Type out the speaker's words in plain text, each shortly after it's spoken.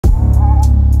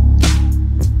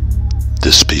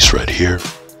This piece right here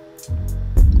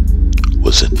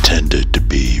was intended to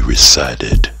be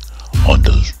recited on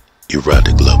the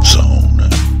Erotic Love Zone,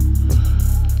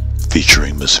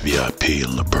 featuring Miss VIP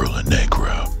and La Perla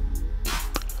Negra.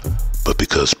 But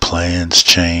because plans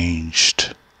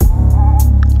changed,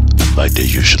 like they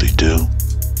usually do,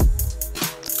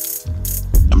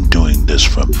 I'm doing this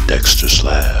from Dexter's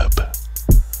Lab.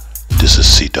 This is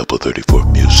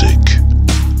C-Double34 music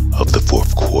of the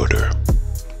fourth quarter,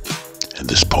 and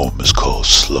this poem is called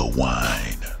Slow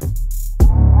Wine.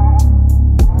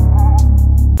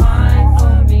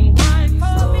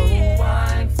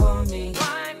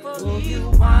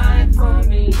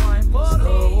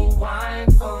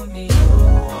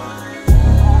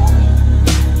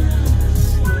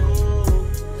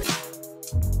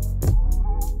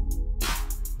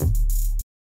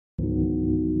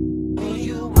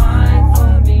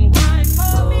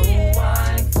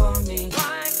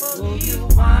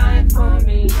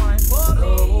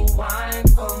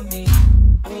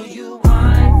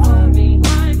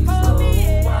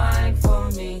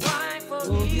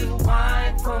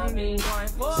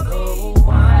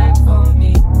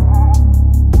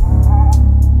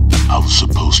 I was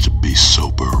supposed to be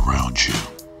sober around you.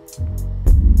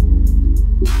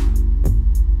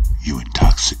 You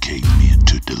intoxicate me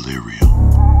into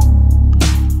delirium.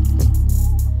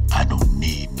 I don't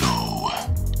need no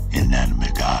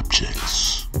inanimate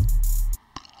objects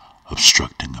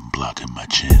obstructing and blocking my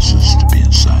chances to be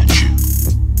inside you.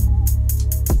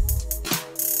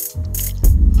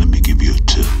 Let me give you a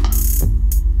tip,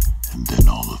 and then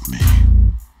all of me.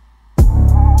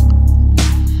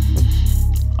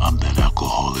 I'm that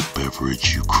alcoholic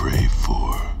beverage you crave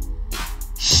for.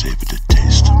 Savor the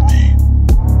taste of me.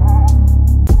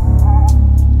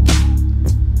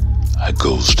 I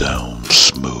goes down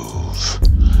smooth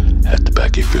at the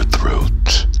back of your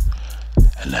throat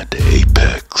and at the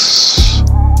apex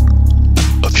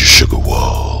of your sugar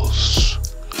walls.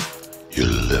 Your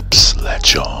lips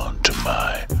latch on to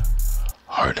my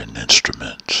heart and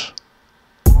instrument.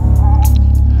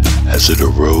 As it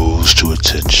arose to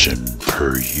attention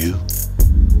per you,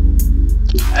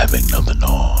 having nothing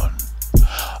on,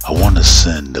 I want to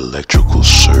send electrical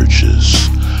surges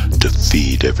to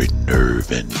feed every nerve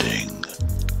ending,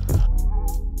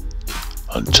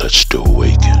 untouched to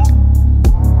awaken.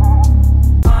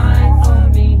 Wine for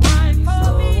me, wine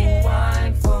for me,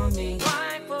 wine for me,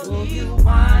 wine for me, you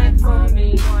wine for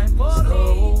me, wine for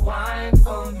me, wine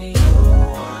for me.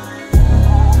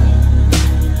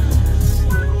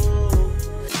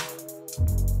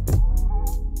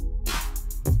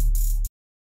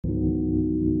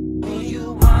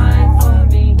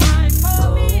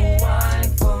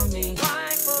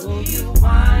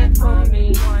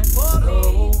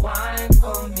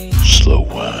 Slow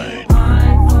wine.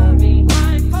 Wine for me,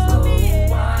 wine for me,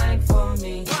 wine for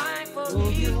me, wine for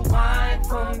me, you wine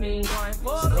for me, wine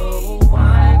for me,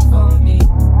 wine for me.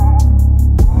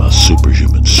 My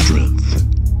superhuman strength,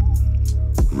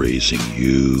 raising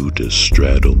you to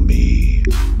straddle me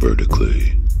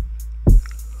vertically,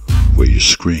 where your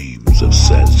screams of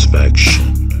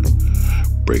satisfaction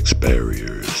breaks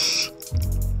barriers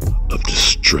of the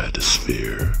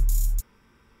stratosphere.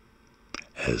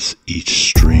 As each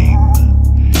stream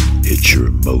hits your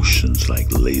emotions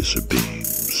like laser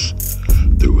beams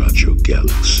throughout your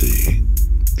galaxy,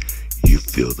 you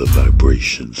feel the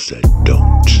vibrations that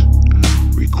don't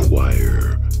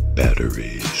require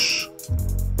batteries.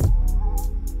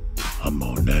 I'm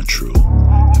all natural,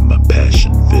 and my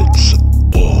passion fits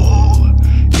all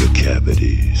your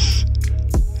cavities.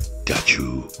 Got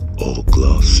you all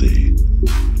glossy.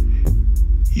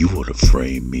 You want to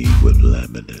frame me with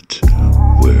laminate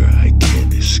where I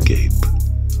can't escape,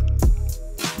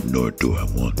 nor do I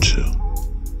want to.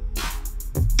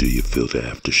 Do you feel the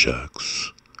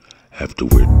aftershocks after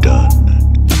we're done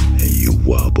and you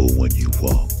wobble when you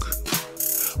walk?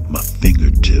 My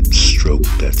fingertips stroke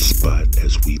that spot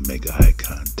as we make eye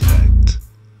contact.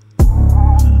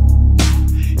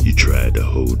 You try to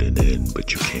hold it in,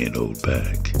 but you can't hold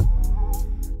back.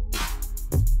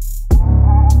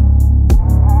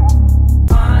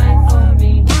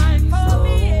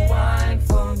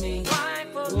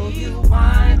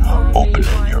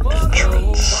 Opening your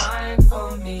entrance,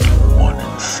 1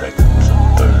 in seconds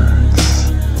and thirds.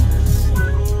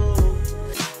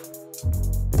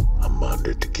 I'm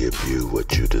honored to give you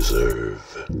what you deserve.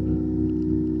 Now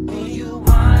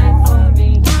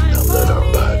let our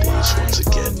bodies once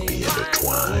again be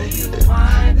intertwined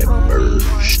and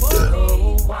merged.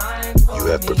 You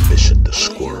have permission to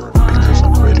squirm because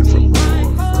I'm ready for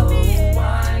more.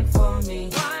 Wine for me,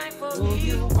 wine for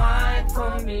me, wine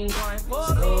for me,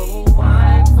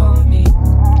 wine for me.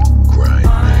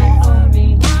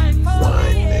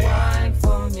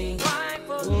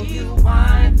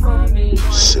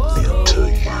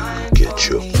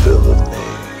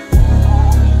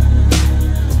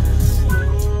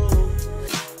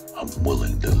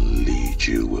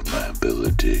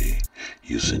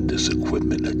 using this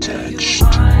equipment attached to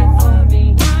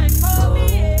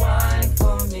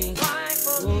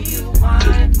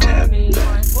tap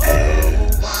that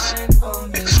ass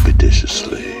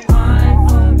expeditiously.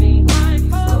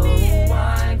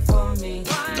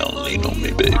 Now lean on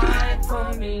me, baby.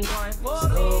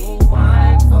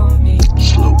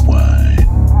 Slow wine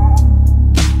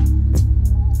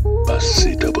by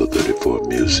Double34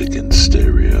 Music in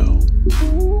Stereo,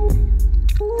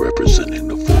 representing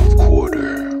the fourth quarter.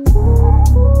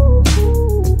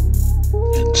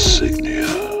 Insignia.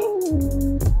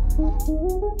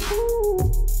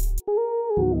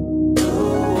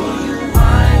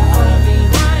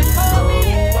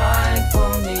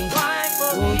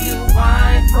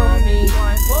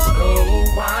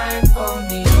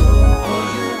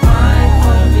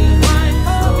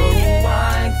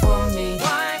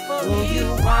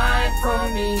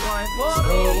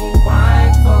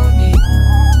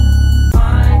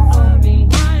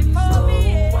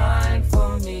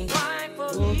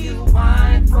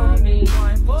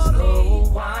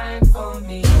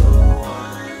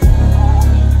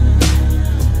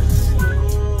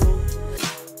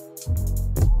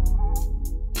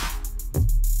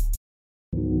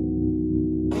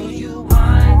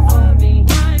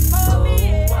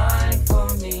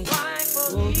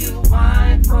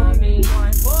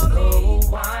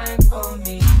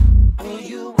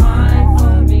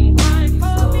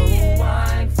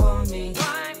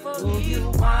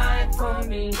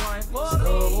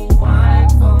 Wine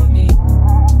for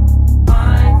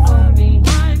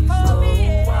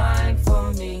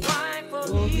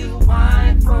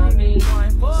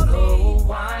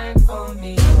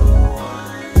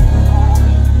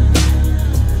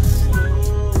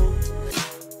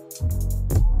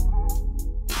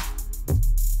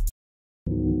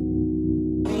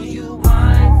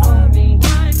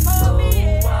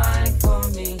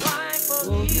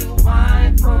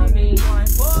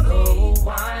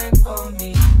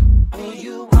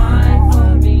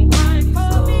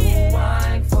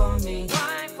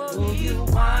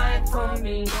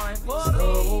me,